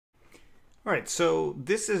All right, so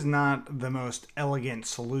this is not the most elegant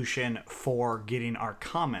solution for getting our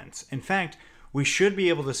comments. In fact, we should be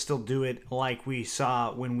able to still do it like we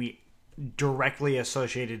saw when we directly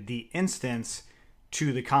associated the instance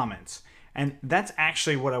to the comments. And that's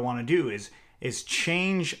actually what I want to do is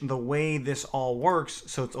change the way this all works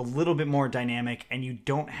so it's a little bit more dynamic and you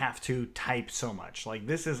don't have to type so much. Like,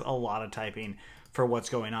 this is a lot of typing for what's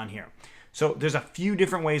going on here. So there's a few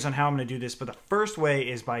different ways on how I'm going to do this, but the first way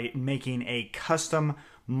is by making a custom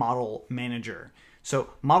model manager.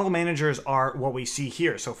 So model managers are what we see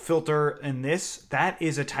here. So filter in this, that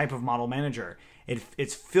is a type of model manager.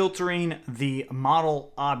 It's filtering the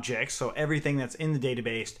model objects, so everything that's in the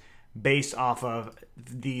database based off of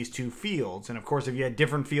these two fields. And of course, if you had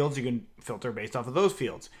different fields, you can filter based off of those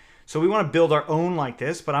fields. So we want to build our own like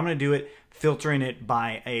this, but I'm going to do it filtering it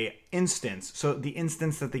by a instance. So the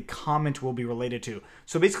instance that the comment will be related to.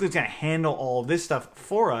 So basically it's going to handle all of this stuff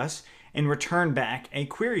for us and return back a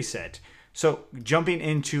query set. So jumping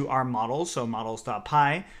into our models, so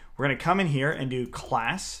models.py, we're going to come in here and do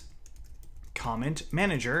class comment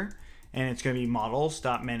manager, and it's going to be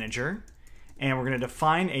models.manager. And we're going to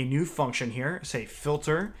define a new function here, say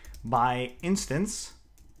filter by instance.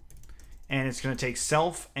 And it's going to take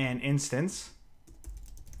self and instance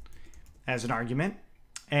as an argument.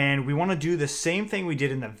 And we want to do the same thing we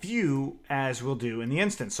did in the view as we'll do in the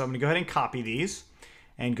instance. So I'm going to go ahead and copy these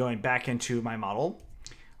and going back into my model.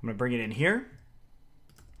 I'm going to bring it in here.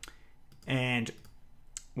 And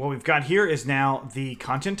what we've got here is now the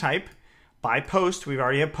content type by post. We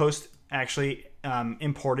already have post actually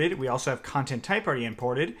imported. We also have content type already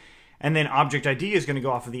imported. And then object ID is going to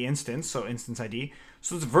go off of the instance, so instance ID.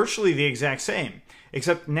 So it's virtually the exact same,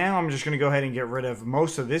 except now I'm just going to go ahead and get rid of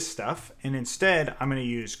most of this stuff. And instead, I'm going to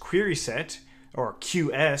use query set, or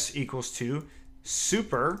QS equals to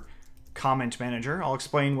super comment manager. I'll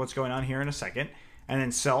explain what's going on here in a second. And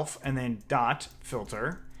then self, and then dot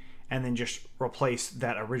filter, and then just replace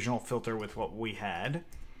that original filter with what we had.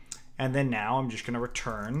 And then now I'm just going to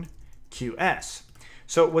return QS.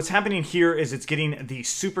 So what's happening here is it's getting the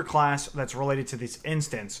superclass that's related to this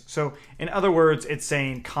instance. So in other words, it's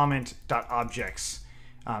saying comment.objects.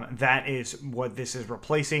 That is what this is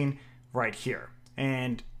replacing right here.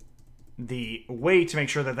 And the way to make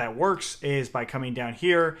sure that that works is by coming down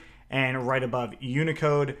here and right above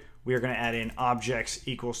Unicode, we are going to add in objects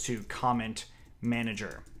equals to comment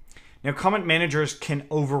manager. Now, comment managers can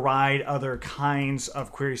override other kinds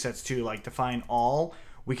of query sets too, like define all.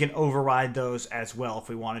 We can override those as well if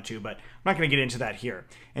we wanted to, but I'm not going to get into that here.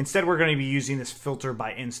 Instead, we're going to be using this filter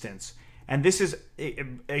by instance. And this is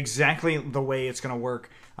exactly the way it's going to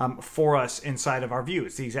work for us inside of our view.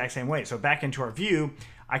 It's the exact same way. So back into our view,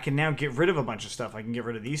 I can now get rid of a bunch of stuff. I can get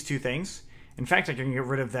rid of these two things. In fact, I can get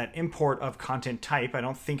rid of that import of content type. I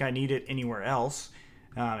don't think I need it anywhere else.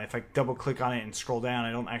 If I double click on it and scroll down,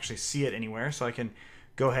 I don't actually see it anywhere. So I can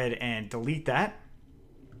go ahead and delete that.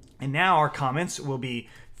 And now our comments will be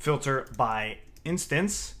filter by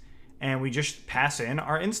instance, and we just pass in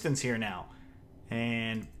our instance here now.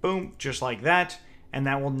 And boom, just like that. And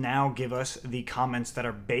that will now give us the comments that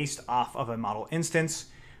are based off of a model instance.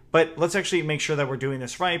 But let's actually make sure that we're doing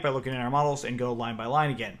this right by looking at our models and go line by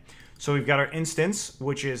line again. So we've got our instance,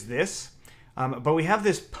 which is this. But we have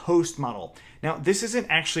this post model. Now, this isn't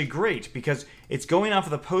actually great because it's going off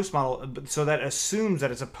of the post model, so that assumes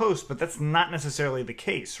that it's a post, but that's not necessarily the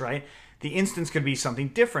case, right? The instance could be something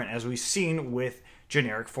different, as we've seen with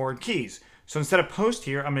generic foreign keys. So instead of post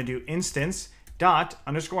here, I'm going to do instance dot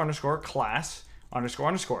underscore underscore class underscore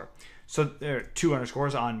underscore. So there are two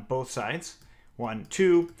underscores on both sides, 1,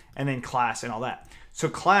 2, and then class and all that. So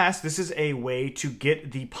class, this is a way to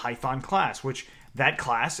get the Python class, which that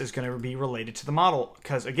class is going to be related to the model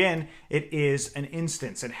because, again, it is an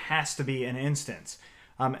instance. It has to be an instance.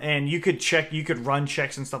 And you could run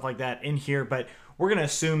checks and stuff like that in here, but we're going to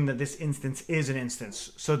assume that this instance is an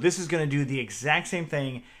instance. So this is going to do the exact same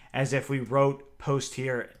thing as if we wrote post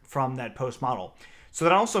here from that post model. So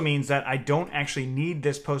that also means that I don't actually need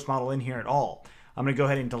this post model in here at all. I'm going to go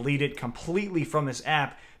ahead and delete it completely from this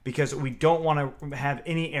app because we don't want to have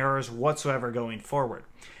any errors whatsoever going forward.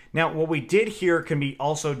 Now, what we did here can be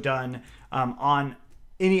also done on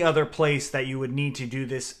any other place that you would need to do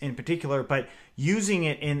this in particular, but using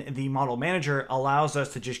it in the model manager allows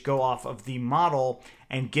us to just go off of the model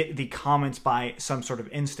and get the comments by some sort of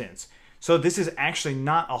instance. So this is actually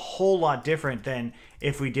not a whole lot different than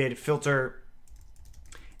if we did filter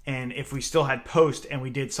and if we still had post and we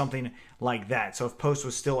did something like that. So if post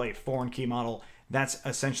was still a foreign key model, that's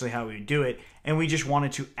essentially how we do it. And we just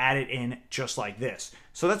wanted to add it in just like this.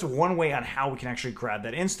 So that's one way on how we can actually grab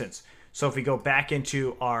that instance. So if we go back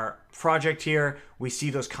into our project here, we see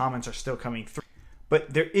those comments are still coming through.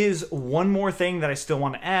 But there is one more thing that I still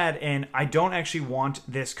want to add, and I don't actually want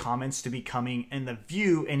this comments to be coming in the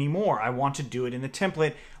view anymore. I want to do it in the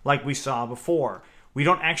template like we saw before. We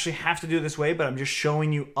don't actually have to do it this way, but I'm just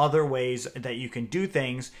showing you other ways that you can do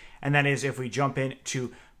things. And that is if we jump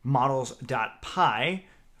into models.py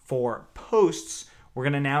for posts, we're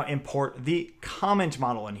going to now import the comment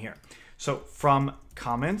model in here. So from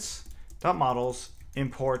comments.models,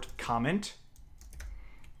 import comment.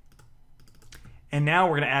 And now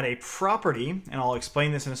we're going to add a property, and I'll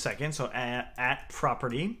explain this in a second. So at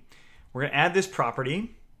property, we're going to add this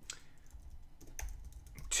property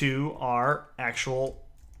to our actual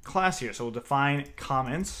class here. So we'll define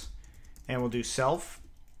comments, and we'll do self,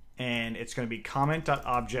 and it's going to be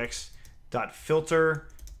comment.objects.filter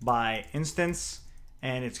by instance,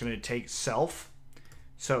 and it's going to take self.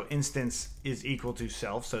 So instance is equal to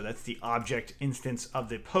self, so that's the object instance of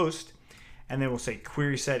the post. And then we'll say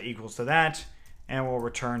query set equals to that, and we'll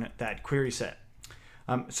return that query set.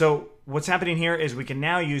 So what's happening here is we can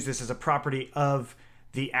now use this as a property of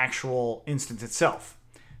the actual instance itself.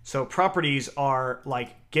 So properties are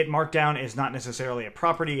like get markdown is not necessarily a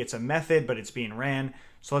property, it's a method, but it's being ran.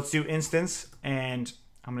 So let's do instance, and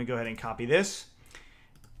I'm going to go ahead and copy this.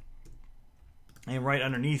 And right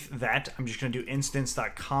underneath that, I'm just going to do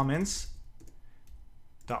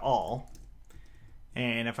instance.comments.all.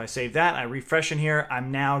 And if I save that, I refresh in here,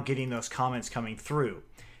 I'm now getting those comments coming through.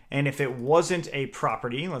 And if it wasn't a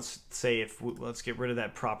property, let's get rid of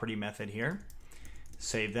that property method here.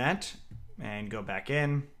 Save that and go back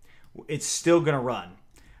in. It's still going to run.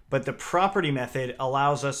 But the property method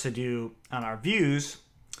allows us to do on our views.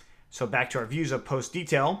 So back to our views of post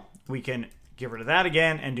detail, we can get rid of that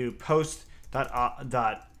again and do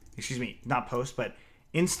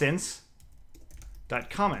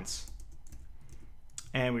instance.comments.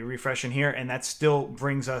 And we refresh in here, and that still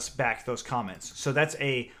brings us back those comments. So that's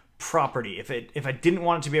a property. If I didn't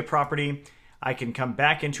want it to be a property, I can come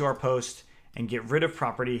back into our post and get rid of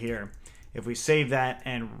property here. If we save that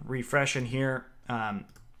and refresh in here,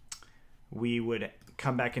 we would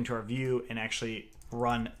come back into our view and actually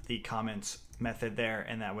run the comments method there,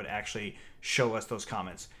 and that would actually show us those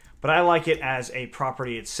comments. But I like it as a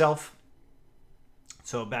property itself.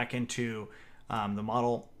 So back into the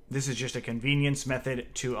model. This is just a convenience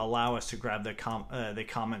method to allow us to grab the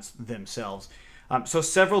comments themselves. So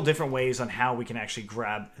several different ways on how we can actually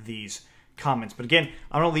grab these comments. But again,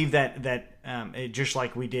 I'm going to leave that just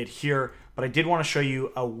like we did here. But I did want to show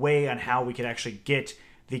you a way on how we could actually get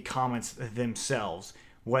the comments themselves,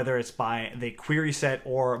 whether it's by the query set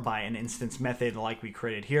or by an instance method like we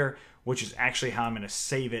created here, which is actually how I'm going to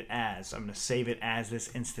save it as. I'm going to save it as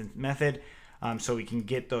this instance method so we can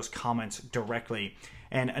get those comments directly.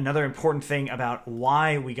 And another important thing about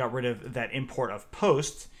why we got rid of that import of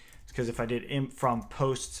posts, because if I did from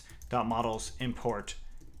posts.models import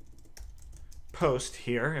post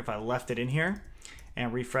here, if I left it in here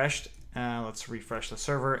and refreshed, let's refresh the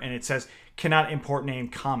server, and it says cannot import name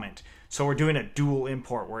comment. So we're doing a dual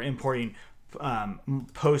import. We're importing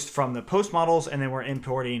post from the post models, and then we're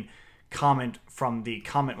importing comment from the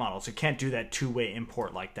comment models. So you can't do that two-way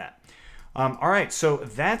import like that. All right, so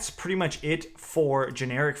that's pretty much it for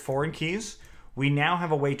generic foreign keys. We now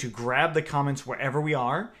have a way to grab the comments wherever we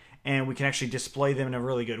are, and we can actually display them in a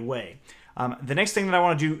really good way. The next thing that I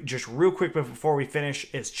want to do just real quick before we finish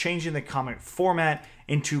is changing the comment format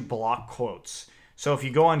into block quotes. So if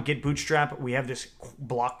you go on Git Bootstrap, we have this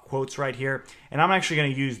block quotes right here, and I'm actually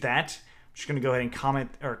going to use that. I'm just going to go ahead and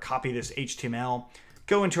copy this HTML,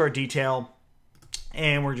 go into our detail,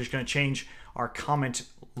 and we're just going to change our comment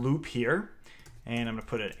loop here, and I'm going to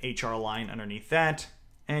put an HR line underneath that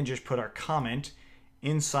and just put our comment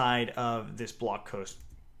inside of this block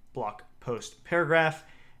post paragraph,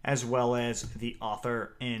 as well as the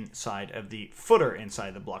author inside of the footer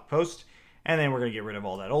inside the block post. And then we're going to get rid of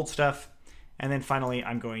all that old stuff. And then finally,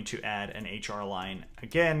 I'm going to add an HR line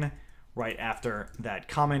again right after that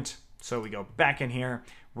comment. So we go back in here,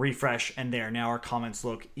 refresh, and there, now our comments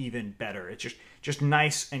look even better. It's just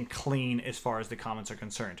nice and clean as far as the comments are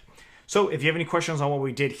concerned. So if you have any questions on what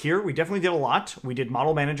we did here, we definitely did a lot. We did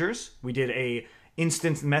model managers, we did a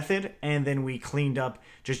instance method, and then we cleaned up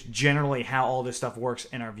just generally how all this stuff works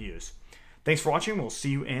in our views. Thanks for watching. We'll see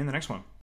you in the next one.